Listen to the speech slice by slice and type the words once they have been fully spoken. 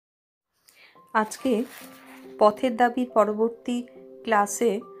আজকে পথের দাবির পরবর্তী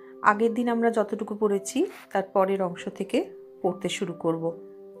ক্লাসে আগের দিন আমরা যতটুকু পড়েছি তার পরের অংশ থেকে পড়তে শুরু করব।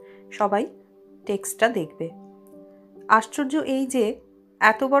 সবাই টেক্সটটা দেখবে। আশ্চর্য এই যে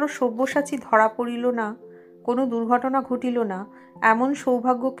এত বড় সব্যসাচী ধরা পড়িল না, কোনো দুর্ঘটনা ঘটিল না, এমন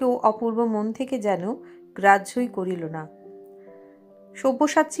সৌভাগ্যকেও অপূর্ব মন থেকে যেন গ্রাহ্যই করিল না।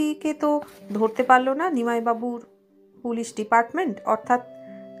 সব্যসাচীকে তো ধরতে পারল না নিমাইবাবুর পুলিশ ডিপার্টমেন্ট, অর্থাৎ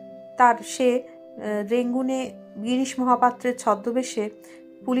তার সে রেঙ্গুনে গিরিশ মহাপাত্রের ছদ্মবেশে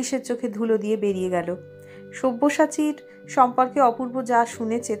পুলিশের চোখে ধুলো দিয়ে বেরিয়ে গেল। সব্যসাচীর সম্পর্কে অপূর্ব যা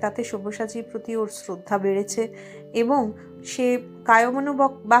শুনেছে তাতে সব্যসাচীর প্রতি ওর শ্রদ্ধা বেড়েছে এবং সে কায়মনো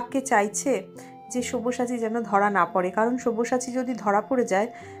বাক্যে চাইছে যে সব্যসাচী যেন ধরা না পড়ে, কারণ সব্যসাচী যদি ধরা পড়ে যায়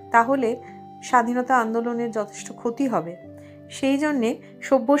তাহলে স্বাধীনতা আন্দোলনের যথেষ্ট ক্ষতি হবে। সেই জন্যে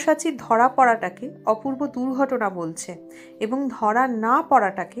সব্যসাচীর ধরা পড়াটাকে অপূর্ব দুর্ঘটনা বলছে এবং ধরা না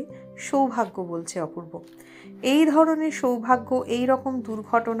পড়াটাকে সৌভাগ্য বলছে অপূর্ব। এই ধরনের সৌভাগ্য, এই রকম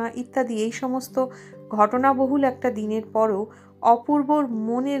দুর্ঘটনা ইত্যাদি এই সমস্ত ঘটনাবহুল একটা দিনের পরও অপূর্বর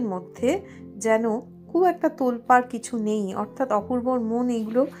মনের মধ্যে যেন খুব একটা তোলপাড় কিছু নেই, অর্থাৎ অপূর্বর মন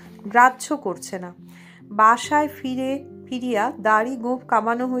এগুলো গ্রাহ্য করছে না। বাসায় ফিরিয়া দাড়ি গোঁফ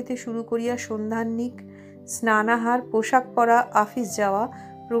কামানো হইতে শুরু করিয়া সন্ধ্যাহ্নিক, স্নানাহার, পোশাক পরা, অফিস যাওয়া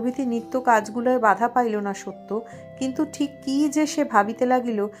প্রভৃতি নিত্য কাজগুলোয় বাধা পাইল না সত্য, কিন্তু ঠিক কি যে সে ভাবিতে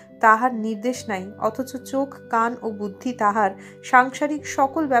লাগিল তাহার নির্দেশ নাই, অথচ চোখ, কান ও বুদ্ধি তাহার সাংসারিক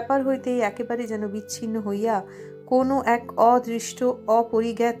সকল ব্যাপার হইতেই একেবারে যেন বিচ্ছিন্ন হইয়া কোনো এক অদৃষ্ট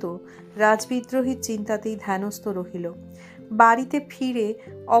অপরিজ্ঞাত রাজবিদ্রোহীর চিন্তাতেই ধ্যানস্থ রহিল। বাড়িতে ফিরে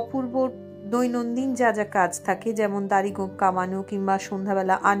অপূর্ব দৈনন্দিন যা যা কাজ থাকে, যেমন দাড়ি গোঁফ কামানো কিংবা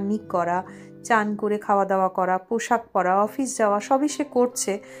সন্ধ্যাবেলা আহ্নিক করা, চান করে খাওয়া দাওয়া করা, পোশাক পরা, অফিস যাওয়া, সবই সে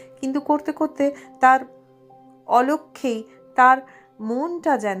করছে, কিন্তু করতে করতে তার অলক্ষ্যেই তার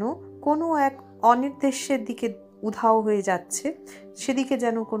মনটা যেন কোনো এক অনির্দেশ্যের দিকে উধাও হয়ে যাচ্ছে। সেদিকে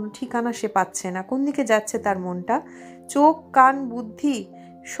যেন কোনো ঠিকানা সে পাচ্ছে না, কোন দিকে যাচ্ছে তার মনটা। চোখ, কান, বুদ্ধি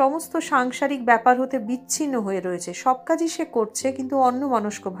সমস্ত সাংসারিক ব্যাপার হতে বিচ্ছিন্ন হয়ে রয়েছে। সব কাজই সে করছে কিন্তু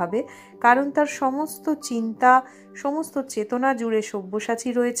অন্যমনস্কভাবে, কারণ তার সমস্ত চিন্তা, সমস্ত চেতনা জুড়ে সব্যসাচী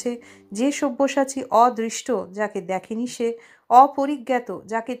রয়েছে। যে সব্যসাচী অদৃষ্ট, যাকে দেখেনি সে, অপরিজ্ঞাত,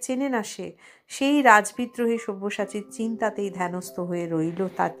 যাকে চেনে না সে, সেই রাজবিদ্রোহী সব্যসাচীর চিন্তাতেই ধ্যানস্থ হয়ে রইল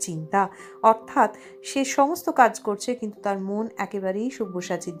তার চিন্তা। অর্থাৎ সে সমস্ত কাজ করছে কিন্তু তার মন একেবারেই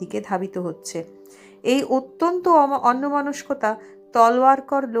সব্যসাচীর দিকে ধাবিত হচ্ছে। এই অত্যন্ত অন্যমনস্কতা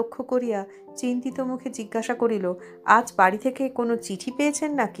তলোয়ারকর লক্ষ্য করিয়া চিন্তিত মুখে জিজ্ঞাসা করিল, আজ বাড়ি থেকে কোনো চিঠি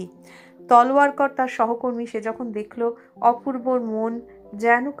পেয়েছেন নাকি? তলোয়ারকর তার সহকর্মী, সে যখন দেখল অপূর্বর মন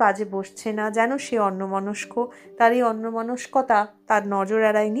যেন কাজে বসছে না, যেন সে অন্যমনস্ক, তার এই অন্যমনস্কতা তার নজর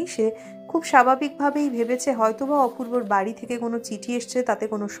এড়ায়নি। সে খুব স্বাভাবিকভাবেই ভেবেছে হয়তোবা অপূর্বর বাড়ি থেকে কোনো চিঠি এসছে, তাতে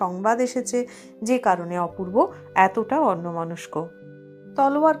কোনো সংবাদ এসেছে, যে কারণে অপূর্ব এতটা অন্যমনস্ক।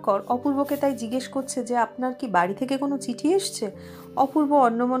 তলোয়ারকর অপূর্বকে তাই জিজ্ঞেস করছে যে আপনার কি বাড়ি থেকে কোনো চিঠি এসছে? অপূর্ব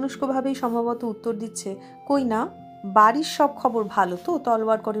অন্যমনস্কভাবেই সম্ভবত উত্তর দিচ্ছে, কই না, বাড়ির সব খবর ভালো তো?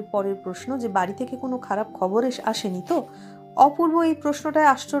 তলোয়ারকরের পরের প্রশ্ন, যে বাড়ি থেকে কোনো খারাপ খবর আসেনি তো? অপূর্ব এই প্রশ্নটায়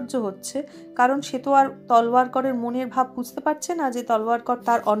আশ্চর্য হচ্ছে, কারণ সে তো আর তলোয়ারকরের মনের ভাব বুঝতে পারছে না যে তলোয়ারকর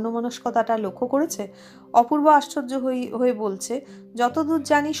তার অন্যমনস্কতাটা লক্ষ্য করেছে। অপূর্ব আশ্চর্য হয়ে বলছে, যতদূর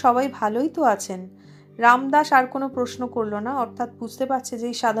জানি সবাই ভালোই তো আছেন। রামদাস আর কোনো প্রশ্ন করল না, অর্থাৎ বুঝতে পারছে যে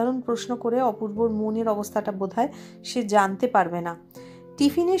এই সাধারণ প্রশ্ন করে অপূর্বর মনের অবস্থাটা বোধহয় সে জানতে পারবে না।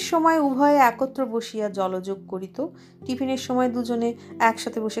 টিফিনের সময় উভয়ে একত্র বসিয়া জলযোগ করিত। টিফিনের সময় দুজনে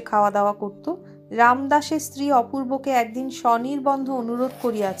একসাথে বসে খাওয়া দাওয়া করত। রামদাসের স্ত্রী অপূর্বকে একদিন স্বনির্বন্ধ অনুরোধ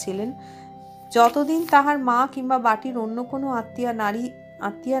করিয়াছিলেন, যতদিন তাহার মা কিংবা বাটির অন্য কোনো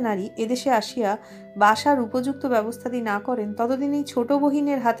আত্মীয়া নারী এদেশে আসিয়া বাসার উপযুক্ত ব্যবস্থাদি না করেন, ততদিন এই ছোট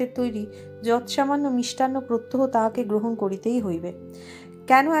বহিনের হাতের তৈরি যৎসামান্য মিষ্টান্ন প্রত্যহ তাহাকে গ্রহণ করিতেই হইবে।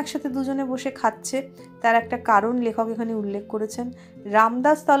 কেন একসাথে দুজনে বসে খাচ্ছে তার একটা কারণ লেখক এখানে উল্লেখ করেছেন।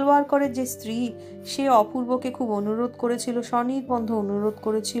 রামদাস তলোয়ারকরের যে স্ত্রী, সে অপূর্বকে খুব অনুরোধ করেছিল, স্বনির্বন্ধ অনুরোধ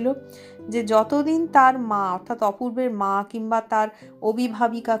করেছিল যে যতদিন তার মা, অর্থাৎ অপূর্বের মা কিংবা তার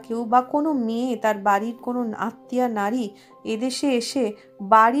অভিভাবিকা কেউ বা কোনো মেয়ে, তার বাড়ির কোনো আত্মীয়া নারী এদেশে এসে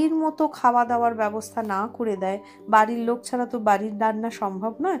বাড়ির মতো খাওয়া দাওয়ার ব্যবস্থা না করে দেয়, বাড়ির লোক ছাড়া তো বাড়ির রান্না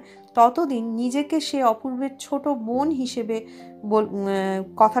সম্ভব নয়, ততদিন নিজেকে সে অপূর্বের ছোট বোন হিসেবে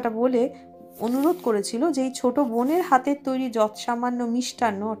কথাটা বলে অনুরোধ করেছিল যে এই ছোট বোনের হাতের তৈরি সামান্য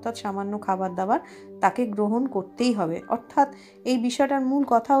মিষ্টান্ন, অর্থাৎ সামান্য খাবার দাবার তাকে গ্রহণ করতেই হবে। অর্থাৎ এই বিষয়টার মূল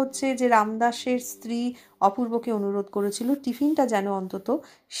কথা হচ্ছে যে রামদাসের স্ত্রী অপূর্বকে অনুরোধ করেছিল টিফিনটা যেন অন্তত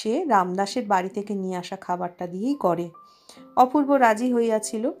সে রামদাসের বাড়ি থেকে নিয়ে আসা খাবারটা দিয়েই করে। অপূর্ব রাজি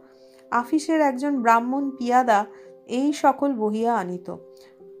হইয়াছিল। আফিসের একজন ব্রাহ্মণ পিয়াদা এই সকল বহিয়া আনিত।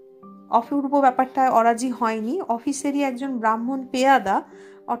 অপূর্ব ব্যাপারটায় অরাজি হয়নি। অফিসেরই একজন ব্রাহ্মণ পেয়াদা,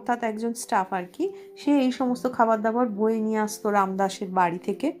 অর্থাৎ একজন স্টাফ আর কি, সে এই সমস্ত খাবার দাবার বয়ে নিয়ে আসতো রামদাসের বাড়ি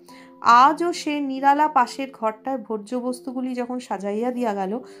থেকে। আজও সে নিরালা পাশের ঘরটায় ভোজ্য বস্তুগুলি যখন সাজাইয়া দিয়া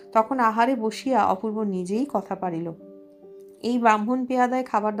গেল, তখন আহারে বসিয়া অপূর্ব নিজেই কথা পারিল। এই ব্রাহ্মণ পেয়াদায়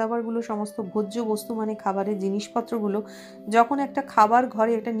খাবার দাবারগুলো, সমস্ত ভোজ্য বস্তু মানে খাবারের জিনিসপত্রগুলো যখন একটা খাবার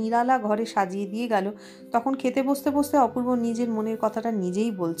ঘরে, একটা নিরালা ঘরে সাজিয়ে দিয়ে গেল, তখন খেতে বসতে বসতে অপূর্ব নিজের মনের কথাটা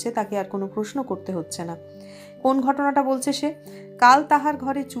নিজেই বলছে, তাকে আর কোনো প্রশ্ন করতে হচ্ছে না। কোন ঘটনাটা বলছে সে? কাল তাহার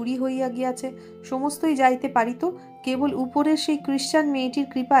ঘরে চুরি হইয়া গিয়াছে, সমস্তই যাইতে পারিত, কেবল উপরের সেই খ্রিস্টান মেয়েটির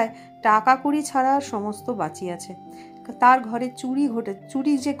কৃপায় টাকা কড়ি ছাড়া সমস্ত বাঁচিয়াছে। তার ঘরে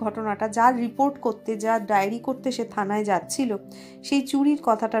চুরির যে ঘটনাটা, যার রিপোর্ট করতে, যার ডায়েরি করতে সে থানায় যাচ্ছিল, সেই চুরির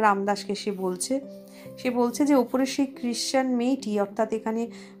কথাটা রামদাসকে সে বলছে যে ওপরে সেই খ্রিস্টান মেয়েটি, অর্থাৎ এখানে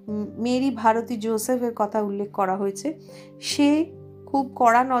মেরি ভারতী জোসেফের কথা উল্লেখ করা হয়েছে, সে খুব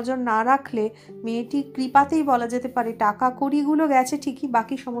কড়া নজর না রাখলে মেয়েটির কৃপাতেই বলা যেতে পারে টাকা কড়িগুলো গেছে ঠিকই,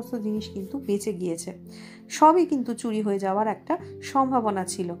 বাকি সমস্ত জিনিস কিন্তু বেঁচে গিয়েছে। সবই কিন্তু চুরি হয়ে যাওয়ার একটা সম্ভাবনা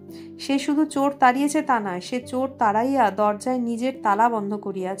ছিল। সে শুধু চোর তাড়িয়েছে তা নয়, সে চোর তাড়াইয়া দরজায় নিজের তালা বন্ধ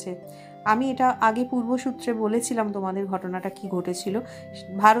করিয়াছে। আমি এটা আগে পূর্বসূত্রে বলেছিলাম তোমাদের ঘটনাটা কি ঘটেছিল।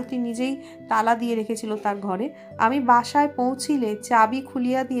 ভারতী নিজেই তালা দিয়ে রেখেছিল তার ঘরে। আমি বাসায় পৌঁছিলে চাবি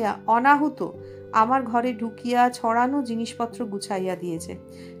খুলিয়া দিয়া অনাহুত আমার ঘরে ঢুকিয়া ছড়ানো জিনিসপত্র গুছাইয়া দিয়েছে।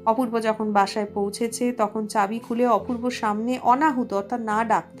 অপূর্ব যখন বাসায় পৌঁছেছে তখন চাবি খুলে অপূর্বর সামনে অনাহুত, অর্থাৎ না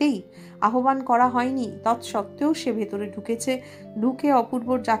ডাকতেই, আহ্বান করা হয়নি, তৎসত্ত্বেও সে ভেতরে ঢুকে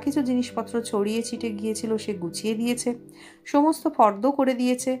অপূর্বর যা কিছু জিনিসপত্র ছড়িয়ে ছিটে গিয়েছিল সে গুছিয়ে দিয়েছে, সমস্ত ফর্দ করে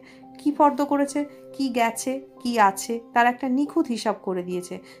দিয়েছে। কি ফর্দ করেছে, কি গেছে, কি আছে, তার একটা নিখুঁত হিসাব করে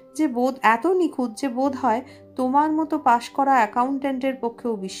দিয়েছে, যে এত নিখুঁত যে বোধ হয় তোমার মতো পাশ করা অ্যাকাউন্ট্যান্টের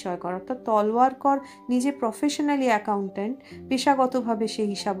পক্ষেও বিস্ময়কর। অর্থাৎ তলোয়ারকর নিজে প্রফেশনালি অ্যাকাউন্ট্যান্ট, পেশাগতভাবে সে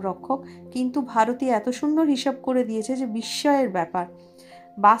হিসাব রক্ষক, কিন্তু ভারতী এত সুন্দর হিসাব করে দিয়েছে যে বিস্ময়ের ব্যাপার।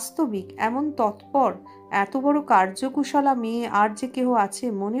 বাস্তবিক এমন তৎপর, এত বড় কার্যকুশলা মেয়ে আর যে কেহ আছে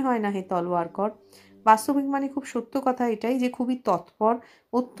মনে হয় না হে তলোয়ারকর। বাস্তবিক মানে খুব সত্য কথা এটাই, যে খুবই তৎপর,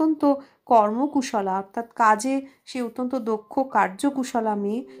 অত্যন্ত কর্মকুশলা, অর্থাৎ কাজে সে অত্যন্ত দক্ষ, কার্যকুশলা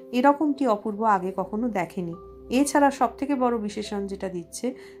মেয়ে, এরকমটি অপূর্ব আগে কখনো দেখেনি। এছাড়া সব থেকে বড় বিশেষণ যেটা দিচ্ছে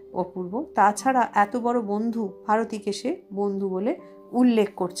অপূর্ব, তাছাড়া এত বড় বন্ধু, ভারতীকে সে বন্ধু বলে উল্লেখ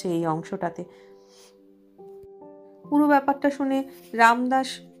করছে এই অংশটাতে। পুরো ব্যাপারটা শুনে রামদাস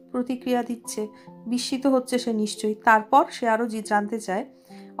প্রতিক্রিয়া দিচ্ছে, বিস্মিত হচ্ছে সে নিশ্চয়ই। তারপর সে আরও জানতে চায়।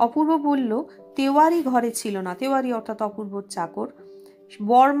 অপূর্ব বলল, তেওয়ারি ঘরে ছিল না। তেওয়ারি অর্থাৎ অপূর্বর চাকর।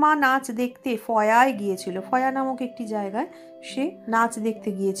 বর্মা নাচ দেখতে ফয়ায় গিয়েছিল, ফয়া নামক একটি জায়গায় সে নাচ দেখতে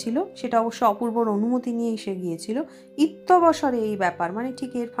গিয়েছিল, সেটা অবশ্য অপূর্বর অনুমতি নিয়েই সে গিয়েছিল। ইত্যবসরে এই ব্যাপার, মানে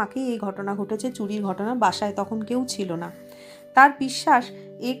ঠিক এর ফাঁকেই এই ঘটনা ঘটেছে, চুরির ঘটনা। বাসায় তখন কেউ ছিল না। তার বিশ্বাস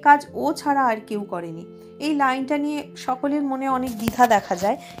এ কাজ ও ছাড়া আর কেউ করেনি। এই লাইনটা নিয়ে সকলের মনে অনেক দ্বিধা দেখা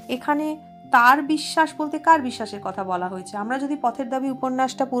যায়। এখানে তার বিশ্বাস বলতে কার বিশ্বাসের কথা বলা হয়েছে? আমরা যদি পথের দাবি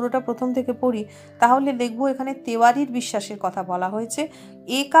উপন্যাসটা পুরোটা প্রথম থেকে পড়ি, তাহলে দেখব এখানে তেওয়ারির বিশ্বাসের কথা বলা হয়েছে।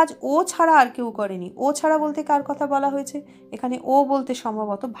 এ কাজ ও ছাড়া আর কেউ করেনি। ও ছাড়া বলতে কার কথা বলা হয়েছে? এখানে ও বলতে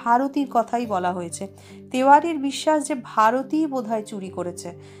সম্ভবত ভারতীর কথাই বলা হয়েছে। তেওয়ারির বিশ্বাস যে ভারতীই বোধহয় চুরি করেছে।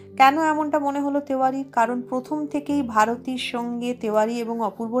 কেন এমনটা মনে হলো তেওয়ারির? কারণ প্রথম থেকেই ভারতীর সঙ্গে তেওয়ারি এবং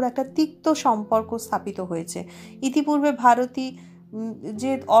অপূর্বর একটা তিক্ত সম্পর্ক স্থাপিত হয়েছে। ইতিপূর্বে ভারতী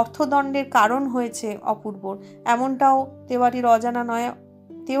যে অর্থদণ্ডের কারণ হয়েছে অপূর্বর, এমনটাও তেওয়ারির অজানা নয়।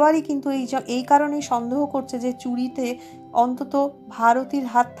 তেওয়ারি কিন্তু এই কারণেই সন্দেহ করছে যে চুরিতে অন্তত ভারতীর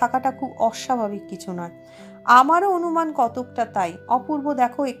হাত থাকাটা খুব অস্বাভাবিক কিছু নয়। আমারও অনুমান কতকটা তাই। অপূর্ব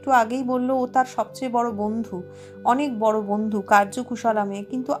দেখো একটু আগেই বললো ও তার সবচেয়ে বড় বন্ধু, অনেক বড় বন্ধু, কার্যকুশলা মেয়ে,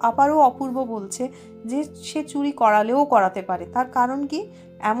 কিন্তু আবারও অপূর্ব বলছে যে সে চুরি করালেও করাতে পারে। তার কারণ কি?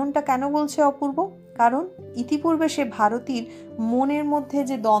 এমনটা কেন বলছে অপূর্ব? কারণ ইতিপূর্বে সে ভারতীর মনের মধ্যে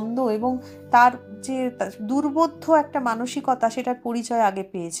যে দ্বন্দ্ব এবং তার যে দুর্বোধ্য একটা মানসিকতা, সেটার পরিচয় আগে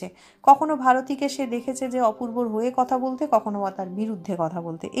পেয়েছে। কখনো ভারতীকে সে দেখেছে যে অপূর্বর হয়ে কথা বলতে, কখনো বা তার বিরুদ্ধে কথা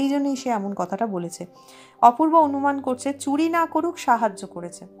বলতে, এই জন্যই সে এমন কথাটা বলেছে। অপূর্ব অনুমান করছে চুরি না করুক, সাহায্য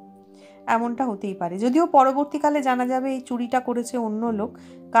করেছে, এমনটা হতেই পারে। যদিও পরবর্তীকালে জানা যাবে এই চুরিটা করেছে অন্য লোক।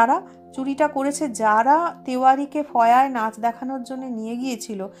 কারা চুরিটা করেছে? যারা তেওয়ারিকে ফয়ায় নাচ দেখানোর জন্য নিয়ে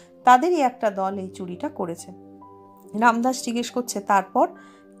গিয়েছিল, তাদেরই একটা দল এই চুরিটা করেছে। রামদাস জিজ্ঞেস করছে,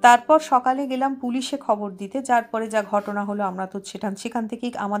 তারপর সকালে গেলাম পুলিশে খবর দিতে, যার পরে যা ঘটনা হলো আমরা তো সেখান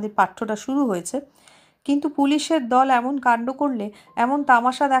থেকেই আমাদের পাঠ্যটা শুরু হয়েছে। কিন্তু পুলিশের দল এমন কাণ্ড করলে, এমন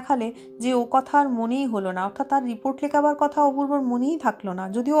তামাশা দেখালে যে ও কথা আর মনেই হলো না, অর্থাৎ তার রিপোর্ট লেখাবার কথা অপূর্বর মনেই থাকলো না,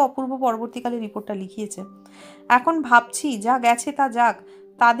 যদিও অপূর্ব পরবর্তীকালে রিপোর্টটা লিখিয়েছে। এখন ভাবছি যা গেছে তা যাক,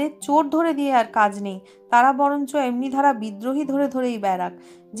 তাদের চোর ধরে দিয়ে আর কাজ নেই, তারা বরঞ্চ এমনি ধারা বিদ্রোহী ধরে ধরেই বেড়াক।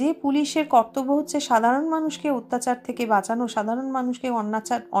 যে পুলিশের কর্তব্য হচ্ছে সাধারণ মানুষকে অত্যাচার থেকে বাঁচানো, সাধারণ মানুষকে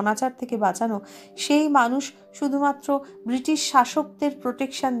অনাচার থেকে বাঁচানো, সেই মানুষ শুধুমাত্র ব্রিটিশ শাসকদের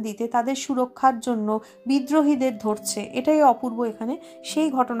প্রোটেকশন দিতে, তাদের সুরক্ষার জন্য বিদ্রোহীদের ধরছে। এটাই অপূর্ব এখানে সেই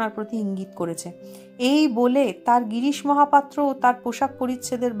ঘটনার প্রতি ইঙ্গিত করেছে। এই বলে তার গিরিশ মহাপাত্র ও তার পোশাক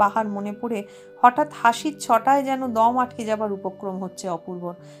পরিচ্ছেদের বাহার মনে পড়ে হঠাৎ হাসির ছটায় যেন দম আটকে যাবার উপক্রম হচ্ছে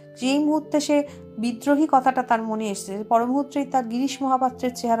অপূর্বর। যেই মুহূর্তে সে বিদ্রোহী কথাটা তার মনে এসেছে, পরমুহূর্তেই তার গিরিশ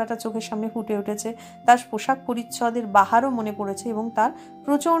মহাপাত্রের চেহারাটা চোখের সামনে ফুটে উঠেছে, তার পোশাক পরিচ্ছদের বাহারও মনে পড়েছে এবং তার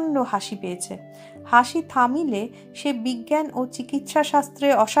প্রচণ্ড হাসি পেয়েছে। হাসি থামিলে সে বিজ্ঞান ও চিকিৎসা শাস্ত্রে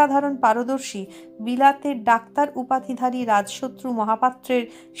অসাধারণ পারদর্শী বিলাতের ডাক্তার উপাধিধারী রাজশত্রু মহাপাত্রের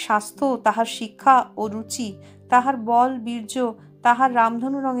স্বাস্থ্য, তাহার শিক্ষা ও রুচি, তাহার বল বীর্য, তাহার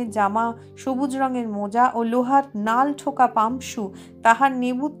রামধনু রঙের জামা, সবুজ রঙের মোজা ও লোহার নাল ঠোকা পাম্পশু, তাহার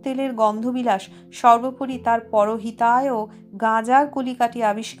নেবুর তেলের গন্ধবিলাস, সর্বোপরি তার পরহিতায় ও গাঁজার কলিকাটি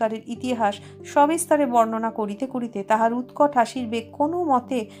আবিষ্কারের ইতিহাস সবিস্তারে বর্ণনা করিতে করিতে তাহার উৎকট হাসির বেগ কোনো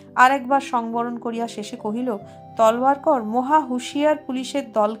মতে আরেকবার সংবরণ করিয়া শেষে কহিল, তলওয়ারকর, মহা হুঁশিয়ার পুলিশের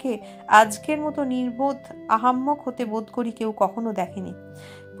দলকে আজকের মতো নির্বোধ আহাম্মক হতে বোধ করি কেউ কখনো দেখেনি।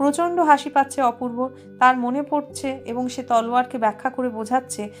 প্রচণ্ড হাসি পাচ্ছে অপূর্ব। তার মনে পড়ছে এবং সে তলোয়ারকে ব্যাখ্যা করে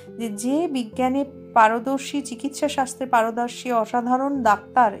বোঝাচ্ছে যে বিজ্ঞানে পারদর্শী, চিকিৎসা শাস্ত্রে পারদর্শী অসাধারণ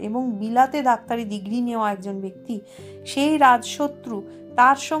ডাক্তার এবং বিলাতে ডাক্তারি ডিগ্রি নেওয়া একজন ব্যক্তি, সেই রাজশত্রু,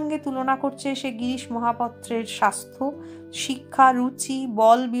 তার সঙ্গে তুলনা করছে সে গিরিশ মহাপাত্রের স্বাস্থ্য, শিক্ষা, রুচি,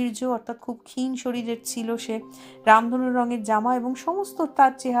 বল বীর্য, অর্থাৎ খুব ক্ষীণ শরীরের ছিল সে, রামধনুর রঙের জামা এবং সমস্ত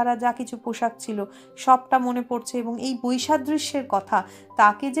তার চেহারা, যা কিছু পোশাক ছিল সবটা মনে পড়ছে। এবং এই বৈসাদৃশ্যের কথা,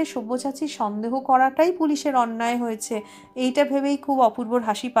 তাকে যে সব্যসাচী সন্দেহ করাটাই পুলিশের অন্যায় হয়েছে, এইটা ভেবেই খুব অপূর্বর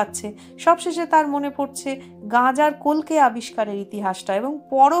হাসি পাচ্ছে। সবশেষে তার মনে পড়ছে গাঁজার কলকে আবিষ্কারের ইতিহাসটা এবং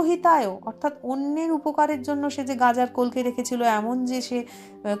পরহিতায়ও, অর্থাৎ অন্যের উপকারের জন্য সে যে গাঁজার কলকে রেখেছিল এমন যে সে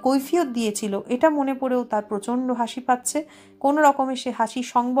কৈফিয়ত দিয়েছিল, এটা মনে পড়েও তার প্রচণ্ড হাসি পাচ্ছে। কোনো রকমে সে হাসি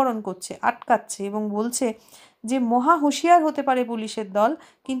সংবরণ করছে, আটকাচ্ছে এবং বলছে যে মহা হুঁশিয়ার হতে পারে পুলিশের দল,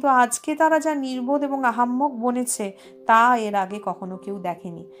 কিন্তু আজকে তারা যা নির্বোধ এবং আহাম্মক বনেছে তা এর আগে কখনো কেউ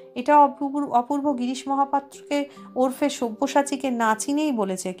দেখেনি। এটা অপূর্ব গিরিশ মহাপাত্রকে ওরফে সব্যসাচীকে না চিনেই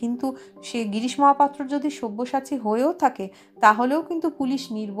বলেছে, কিন্তু সে গিরিশ মহাপাত্র যদি সব্যসাচী হয়েও থাকে তাহলেও কিন্তু পুলিশ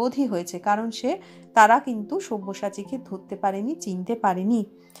নির্বোধই হয়েছে, কারণ তারা কিন্তু সব্যসাচীকে ধরতে পারেনি, চিনতে পারেনি।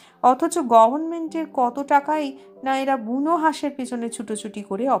 অথচ গভর্নমেন্টের কত টাকাই না এরা বুনো হাঁসের পেছনে ছুটোছুটি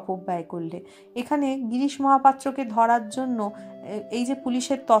করে অপব্যয় করলে। এখানে গিরিশ মহাপাত্রকে ধরার জন্য এই যে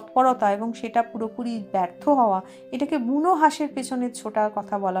পুলিশের তৎপরতা এবং সেটা পুরোপুরি ব্যর্থ হওয়া, এটাকে বুনো হাঁসের পেছনে ছোটার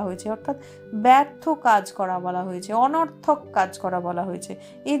কথা বলা হয়েছে, অর্থাৎ ব্যর্থ কাজ করা বলা হয়েছে, অনর্থক কাজ করা বলা হয়েছে।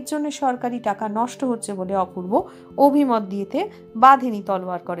 এর জন্য সরকারি টাকা নষ্ট হচ্ছে বলে অপূর্ব অভিমত দিতে বাঁধেনি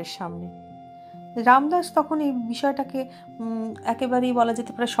তলোয়ারকরের সামনে। রামদাস তখন এই বিষয়টাকে একেবারেই বলা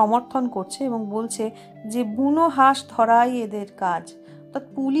যেতে পারে সমর্থন করছে এবং বলছে যে বুনো হাঁস ধরাই এদের কাজ, অর্থাৎ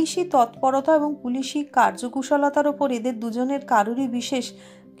পুলিশি তৎপরতা এবং পুলিশি কার্যকুশলতার ওপর এদের দুজনের কারোরই বিশেষ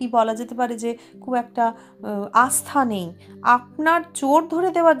কি বলা যেতে পারে যে খুব একটা আস্থা নেই। আপনার চোর ধরে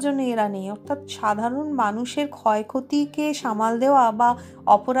দেওয়ার জন্য এরা নেই, অর্থাৎ সাধারণ মানুষের ক্ষয়ক্ষতিকে সামাল দেওয়া বা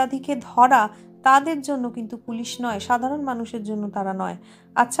অপরাধীকে ধরা, তাদের জন্য কিন্তু পুলিশ নয়, সাধারণ মানুষের জন্য তারা নয়।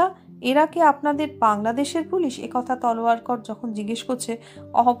 আচ্ছা, এরা কি আপনাদের বাংলাদেশের পুলিশ? একথা তলোয়ারকর যখন জিজ্ঞেস করছে,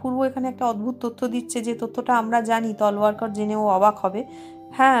 অপূর্ব এখানে একটা অদ্ভুত তথ্য দিচ্ছে, যে তথ্যটা আমরা জানি, তলোয়ারকর জেনেও অবাক হবে।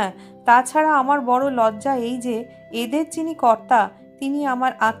 হ্যাঁ, তাছাড়া আমার বড় লজ্জা এই যে এদের যিনি কর্তা তিনি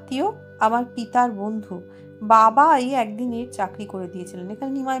আমার আত্মীয়, আমার পিতার বন্ধু, বাবাই একদিন এর চাকরি করে দিয়েছিলেন।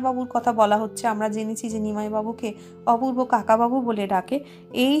 এখানে নিমাইবাবুর কথা বলা হচ্ছে। আমরা জেনেছি যে নিমাইবাবুকে অপূর্ব কাকাবাবু বলে ডাকে।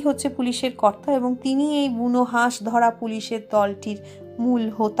 এই হচ্ছে পুলিশের কর্তা এবং তিনি এই বুনো হাঁস ধরা পুলিশের দলটির মূল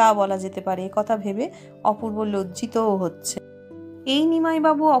হোতা বলা যেতে পারে। কথা ভেবে অপূর্ব লজ্জিতও হচ্ছে। এই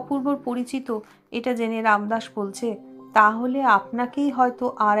নিমাইবাবু অপূর্বর পরিচিত, এটা জেনে রামদাস বলছে, তাহলে আপনাকেই হয়তো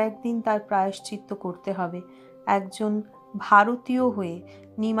আর একদিন তার প্রায়শ্চিত্ত করতে হবে। একজন ভারতীয় হয়ে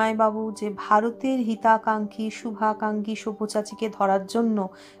নিমাইবাবু যে ভারতের হিতাকাঙ্ক্ষী, শুভাকাঙ্ক্ষী সব্যসাচীকে ধরার জন্য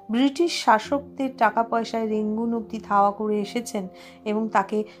ব্রিটিশ শাসকদের টাকা পয়সায় রেঙ্গুন অবধি ধাওয়া করে এসেছেন এবং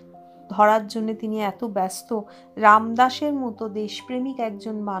তাকে ধরার জন্য তিনি এত ব্যস্ত, রামদাসের মতো দেশপ্রেমিক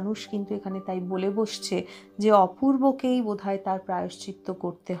একজন মানুষ কিন্তু এখানে তাই বলে বসছে যে অপূর্বকেই বোধহয় তার প্রায়শ্চিত্ত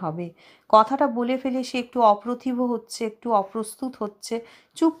করতে হবে। কথাটা বলে ফেলে সে একটু অপ্রতিভ হচ্ছে, একটু অপ্রস্তুত হচ্ছে,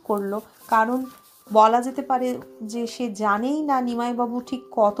 চুপ করলো। কারণ বলা যেতে পারে যে সে জানেই না নিমাইবাবু ঠিক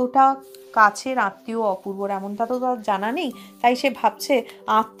কতটা কাছের আত্মীয় অপূর্বর, এমনটা তো তার জানা নেই। তাই সে ভাবছে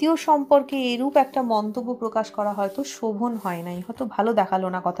আত্মীয় সম্পর্কে এরূপ একটা মন্তব্য প্রকাশ করা হয়তো শোভন হয় নাই, হয়তো ভালো দেখালো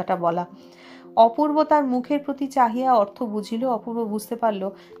না কথাটা বলা। অপূর্ব তার মুখের প্রতি চাহিয়া অর্থ বুঝিল। অপূর্ব বুঝতে পারল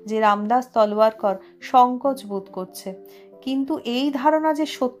যে রামদাস তলোয়ারকর সংকোচ বোধ করছে, কিন্তু এই ধারণা যে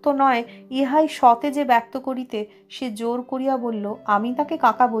সত্য নয় ইহাই সতেজে ব্যক্ত করিতে সে জোর করিয়া বলল, আমি তাকে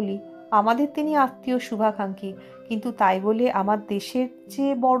কাকা বলি, আমাদের তিনি আত্মীয় শুভাকাঙ্ক্ষী, কিন্তু তাই বলে আমার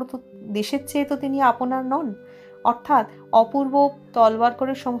দেশের চেয়ে তো তিনি আপনার নন। অর্থাৎ অপূর্ব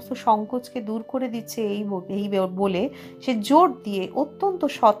তলওয়ারকরের সমস্ত সংকোচকে দূর করে দিচ্ছে এই বলে সে জোর দিয়ে অত্যন্ত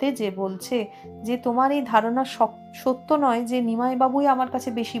সতেজে বলছে যে তোমার এই ধারণা সত্য নয় যে নিমাইবাবুই আমার কাছে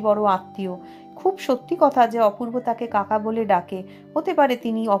বেশি বড় আত্মীয়। খুব সত্যি কথা যে অপূর্ব তাকে কাকা বলে ডাকে, হতে পারে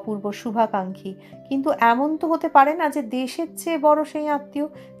তিনি অপূর্ব শুভাকাঙ্ক্ষী, কিন্তু এমন তো হতে পারে না যে দেশের চেয়ে বড় সেই আত্মীয়।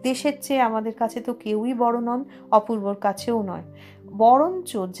 দেশের চেয়ে আমাদের কাছে তো কেউই বড় নন, অপূর্বর কাছেও নয়।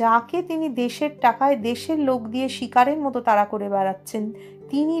 বরঞ্চ যাকে তিনি দেশের টাকায় দেশের লোক দিয়ে শিকারের মতো তাড়া করে বেড়াচ্ছেন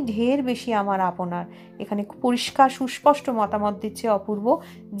তিনি ঢের বেশি আমার আপনার। এখানে পরিষ্কার সুস্পষ্ট মতামত দিচ্ছে অপূর্ব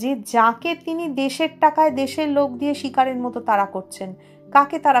যে যাকে তিনি দেশের টাকায় দেশের লোক দিয়ে শিকারের মতো তাড়া করছেন,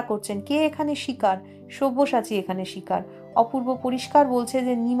 কাকে তাড়া করছেন, কে এখানে শিকার? সব্যসাচী এখানে শিকার। অপূর্ব পরিষ্কার বলছে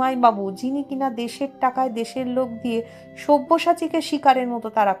যে নিমাইবাবু যিনি কিনা দেশের টাকায় দেশের লোক দিয়ে সব্যসাচীকে শিকারের মতো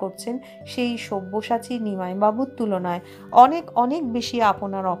তাড়া করছেন, সেই সব্যসাচী নিমাইবাবুর তুলনায় অনেক অনেক বেশি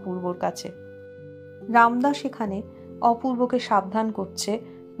আপনার অপূর্বর কাছে। রামদাস এখানে অপূর্বকে সাবধান করছে,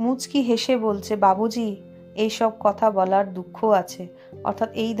 মুচকি হেসে বলছে, বাবুজি এইসব কথা বলার দুঃখ আছে। অর্থাৎ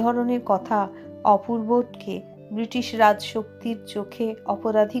এই ধরনের কথা অপূর্বকে ব্রিটিশ রাজশক্তির চোখে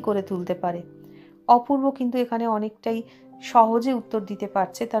অপরাধী করে তুলতে পারে। অপূর্ব কিন্তু এখানে অনেকটাই সহজে উত্তর দিতে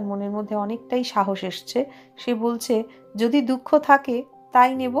পারছে, তার মনের মধ্যে অনেকটাই সাহস এসছে। সে বলছে, যদি দুঃখ থাকে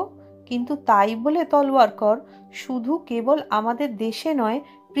তাই নেব, কিন্তু তাই বলে তলোয়ারকর শুধু কেবল আমাদের দেশে নয়,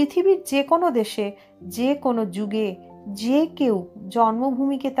 পৃথিবীর যে কোনো দেশে যে কোনো যুগে যে কেউ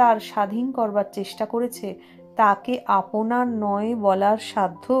জন্মভূমিকে তার স্বাধীন করবার চেষ্টা করেছে তাকে আপনার নয় বলার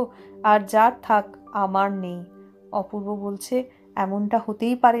সাধ্য আর যার থাক আমার নেই। অপূর্ব বলছে, এমনটা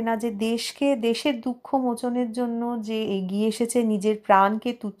হতেই পারে না যে দেশকে দেশের দুঃখ মোচনের জন্য যে এগিয়ে এসেছে নিজের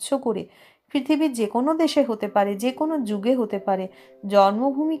প্রাণকে তুচ্ছ করে, পৃথিবীর যে কোনো দেশে হতে পারে, যে কোনো যুগে হতে পারে,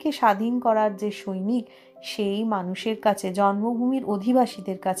 জন্মভূমিকে স্বাধীন করার যে সৈনিক সেই মানুষের কাছে, জন্মভূমির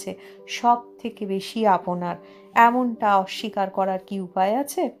অধিবাসীদের কাছে সব থেকে বেশি আপনার। এমনটা অস্বীকার করার কি উপায়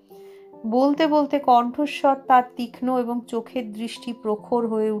আছে? বলতে বলতে কণ্ঠস্বর তার তীক্ষ্ণ এবং চোখের দৃষ্টি প্রখর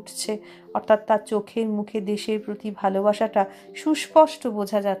হয়ে উঠছে, অর্থাৎ তার চোখের মুখে দেশের প্রতি ভালোবাসাটা সুস্পষ্ট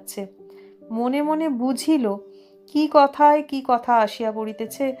বোঝা যাচ্ছে। মনে মনে বুঝিল কি কথায় কি কথা আসিয়া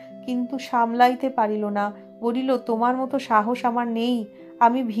পড়িতেছে, কিন্তু সামলাইতে পারিল না। বলিল, তোমার মতো সাহস আমার নেই,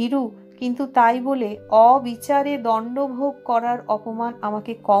 আমি ভীরু, কিন্তু তাই বলে অবিচারে দণ্ডভোগ করার অপমান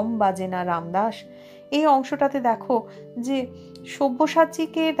আমাকে কম বাজে না রামদাস। এই অংশটাতে দেখো যে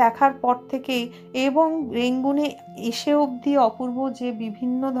সব্যসাচীকে দেখার পর থেকেই এবং রেঙ্গুনে এসে অবধি অপূর্ব যে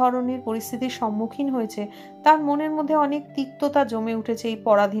বিভিন্ন ধরনের পরিস্থিতির সম্মুখীন হয়েছে তার মনের মধ্যে অনেক তিক্ততা জমে উঠেছে এই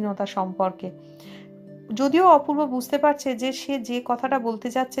পরাধীনতা সম্পর্কে। যদিও অপূর্ব বুঝতে পারছে যে সে যে কথাটা বলতে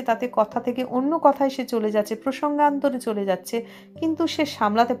যাচ্ছে তাতে কথা থেকে অন্য কথায় সে চলে যাচ্ছে, প্রসঙ্গান্তরে চলে যাচ্ছে, কিন্তু সে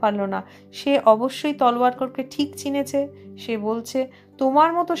সামলাতে পারল না। সে অবশ্যই তলোয়ারকরকে ঠিক চিনেছে। সে বলছে, তোমার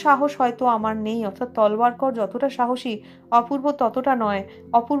মতো সাহস হয়তো আমার নেই, অর্থাৎ তলোয়ারকর যতটা সাহসী অপূর্ব ততটা নয়,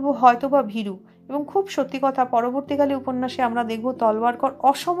 অপূর্ব হয়তো বা ভীরু। এবং খুব সত্যি কথা, পরবর্তীকালে উপন্যাসে আমরা দেখব তলোয়ারকর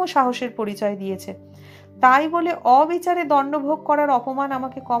অসম সাহসের পরিচয় দিয়েছে। তাই বলে অবিচারে দণ্ডভোগ করার অপমান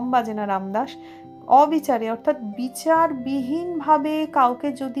আমাকে কম বাজে না রামদাস। অবিচারে অর্থাৎ বিচারবিহীনভাবে কাউকে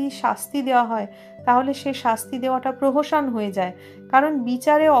যদি শাস্তি দেওয়া হয় তাহলে সে শাস্তি দেওয়াটা প্রহসন হয়ে যায়, কারণ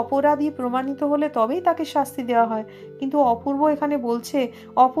বিচারে অপরাধী প্রমাণিত হলে তবেই তাকে শাস্তি দেওয়া হয়। কিন্তু অপূর্ব এখানে বলছে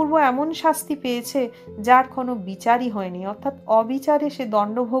অপূর্ব এমন শাস্তি পেয়েছে যার কোনো বিচারই হয়নি, অর্থাৎ অবিচারে সে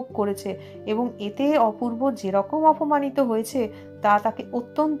দণ্ডভোগ করেছে, এবং এতে অপূর্ব যেরকম অপমানিত হয়েছে তা তাকে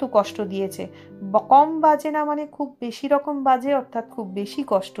অত্যন্ত কষ্ট দিয়েছে। কম বাজে না মানে খুব বেশি রকম বাজে, অর্থাৎ খুব বেশি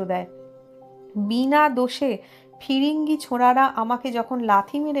কষ্ট দেয়। বিনা দোষে ফিরিঙ্গি ছোঁড়ারা আমাকে যখন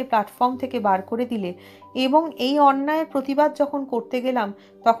লাথি মেরে প্ল্যাটফর্ম থেকে বার করে দিলে এবং এই অন্যায়ের প্রতিবাদ যখন করতে গেলাম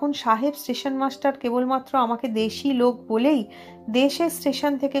তখন সাহেব স্টেশন মাস্টার কেবলমাত্র আমাকে দেশি লোক বলেই দেশের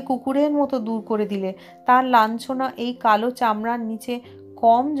স্টেশন থেকে কুকুরের মতো দূর করে দিলে, তার লাঞ্ছনা এই কালো চামড়ার নিচে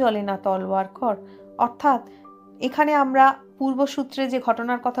কম জ্বলে না তলোয়ারকর। অর্থাৎ এখানে আমরা পূর্বসূত্রে যে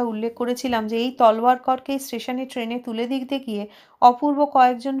ঘটনার কথা উল্লেখ করেছিলাম যে এই তলোয়ারকরকে স্টেশনে ট্রেনে তুলে দিতে গিয়ে অপূর্ব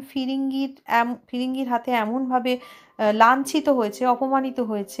কয়েকজন ফিরিঙ্গির হাতে এমনভাবে লাঞ্ছিত হয়েছে, অপমানিত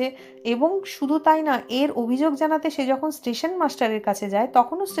হয়েছে, এবং শুধু তাই না, এর অভিযোগ জানাতে সে যখন স্টেশন মাস্টারের কাছে যায়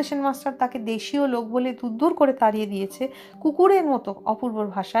তখনও স্টেশন মাস্টার তাকে দেশীয় লোক বলে দূর করে তাড়িয়ে দিয়েছে কুকুরের মতো অপূর্বর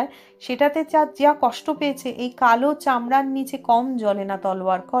ভাষায়। সেটাতে যা কষ্ট পেয়েছে এই কালো চামড়ার নিচে কম জ্বলে না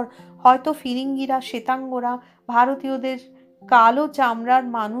তলোয়ারকর। হয়তো ফিরিঙ্গিরা, শ্বেতাঙ্গরা ভারতীয়দের কালো চামড়ার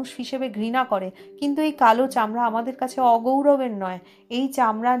মানুষ হিসেবে ঘৃণা করে, কিন্তু এই কালো চামড়া আমাদের কাছে অগৌরবের নয়। এই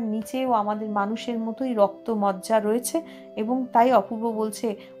চামড়ার নিচেও আমাদের মানুষের মতোই রক্ত মজ্জা রয়েছে, এবং তাই অপূর্ব বলছে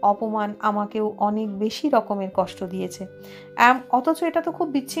অপমান আমাকেও অনেক বেশি রকমের কষ্ট দিয়েছে। অথচ এটা তো খুব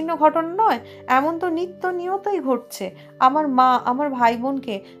বিচ্ছিন্ন ঘটনা নয়, এমন তো নিত্য নিয়তই ঘটছে। আমার মা, আমার ভাই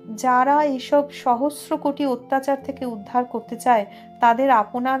বোনকে যারা এইসব সহস্র কোটি অত্যাচার থেকে উদ্ধার করতে চায়, তাদের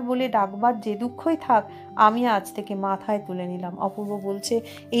আপনার বলে ডাকবার যে দুঃখই থাক, আমি আজ থেকে মাথায় তুলে নিলাম। অপূর্ব বলছে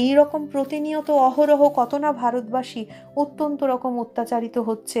এই রকম প্রতিনিয়ত অহরহ কত না ভারতবাসী অত্যন্ত রকম অত্যাচারিত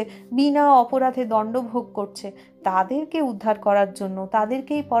হচ্ছে, বিনা অপরাধে দণ্ডভোগ করছে। তাদেরকে উদ্ধার করার জন্য,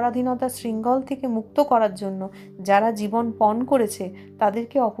 তাদেরকে এই পরাধীনতার শৃঙ্খল থেকে মুক্ত করার জন্য যারা জীবন পণ করেছে,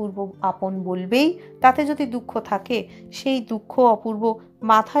 তাদেরকে অপূর্ব আপন বলবেই। তাতে যদি দুঃখ থাকে, সেই দুঃখ অপূর্ব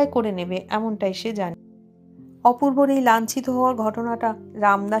মাথায় করে নেবে, এমনটাই সে জানে। অপূর্বর এই লাঞ্ছিত হওয়ার ঘটনাটা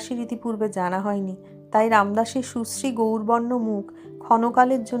রামদাসের ইতিপূর্বে জানা হয়নি, তাই রামদাসের সুশ্রী গৌরবর্ণ মুখ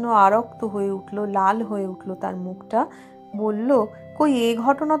ক্ষণকালের জন্য আরক্ত হয়ে উঠল, লাল হয়ে উঠল তার মুখটা। বলল, কই এ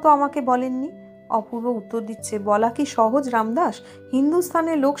ঘটনা তো আমাকে বলেননি। অপূর্ব উত্তর দিচ্ছে, বলা কি সহজ রামদাস,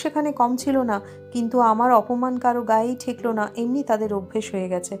 হিন্দুস্থানের লোক সেখানে কম ছিল না, কিন্তু আমার অপমান কারো গায়েই ঠেকল না, এমনি তাদের অভ্যেস হয়ে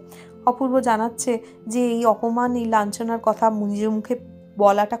গেছে। অপূর্ব জানাচ্ছে যে এই অপমান, এই লাঞ্ছনার কথা নিজের মুখে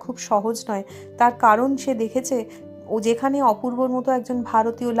বলাটা খুব সহজ নয়। তার কারণ সে দেখেছে ও যেখানে অপূর্বর মতো একজন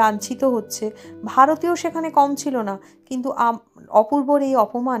ভারতীয় লাঞ্ছিত হচ্ছে, ভারতীয় সেখানে কম ছিল না, কিন্তু অপূর্বর এই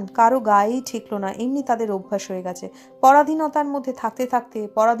অপমান কারো গায়েই ঠেকলো না, এমনি তাদের অভ্যাস হয়ে গেছে। পরাধীনতার মধ্যে থাকতে থাকতে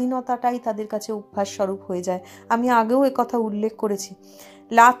পরাধীনতাটাই তাদের কাছে অভ্যাস স্বরূপ হয়ে যায়। আমি আগেও কথা উল্লেখ করেছি,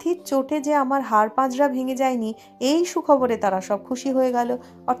 লাথির চোটে যে আমার হাড় পাঁজরা ভেঙে যায়নি, এই সুখবরে তারা সব খুশি হয়ে গেল।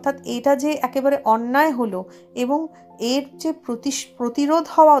 অর্থাৎ এটা যে একেবারে অন্যায় হলো এবং এর যে প্রতিরোধ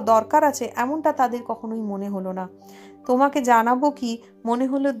হওয়া দরকার আছে, এমনটা তাদের কখনোই মনে হলো না। তোমাকে জানাবো কি, মনে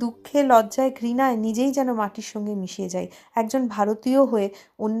হলো দুঃখে, লজ্জায়, ঘৃণায় নিজেই যেন মাটির সঙ্গে মিশিয়ে যায়। একজন ভারতীয় হয়ে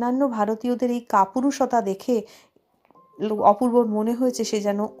অন্যান্য ভারতীয়দের এই কাপুরুষতা দেখে অপূর্বর মনে হয়েছে সে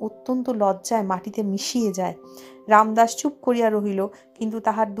যেন অত্যন্ত লজ্জায় মাটিতে মিশিয়ে যায়। রামদাস চুপ করিয়া রহিল, কিন্তু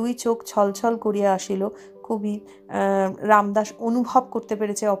তাহার দুই চোখ ছলছল করিয়া আসিল। খুবই রামদাস অনুভব করতে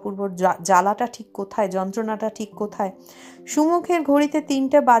পেরেছে অপূর্বর জ্বালাটা ঠিক কোথায়, যন্ত্রণাটা ঠিক কোথায়। সুমুখের ঘড়িতে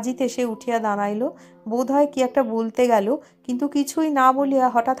 3টে বাজিতে সে উঠিয়া দাঁড়াইল। বোধ হয় কি একটা বলতে গেল, কিন্তু কিছুই না বলিয়া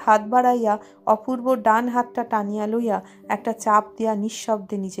হঠাৎ হাত বাড়াইয়া অপূর্বর ডান হাতটা টানিয়া লইয়া একটা চাপ দিয়া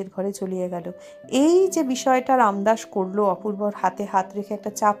নিঃশব্দে নিজের ঘরে চলিয়া গেল। এই যে বিষয়টা রামদাস করলো, অপূর্বর হাতে হাত রেখে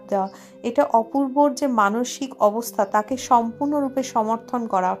একটা চাপ দেওয়া, এটা অপূর্বর যে মানসিক অবস্থা তাকে সম্পূর্ণরূপে সমর্থন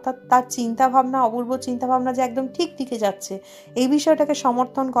করা, অর্থাৎ তার চিন্তাভাবনা, অপূর্ব চিন্তাভাবনা যে একদম ঠিক দিকে যাচ্ছে, এই বিষয়টাকে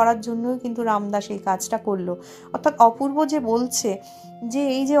সমর্থন করার জন্যই কিন্তু রামদাস এই কাজটা করলো। অর্থাৎ অপূর্ব যে বলছে যে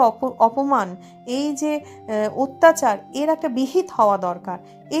এই যে অপমান, এই যে অত্যাচার, এর একটা বিহিত হওয়া দরকার,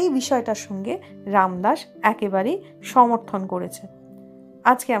 এই বিষয়টার সঙ্গে রামদাস একেবারেই সমর্থন করেছে।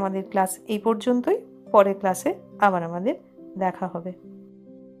 আজকে আমাদের ক্লাস এই পর্যন্তই। পরের ক্লাসে আবার আমাদের দেখা হবে।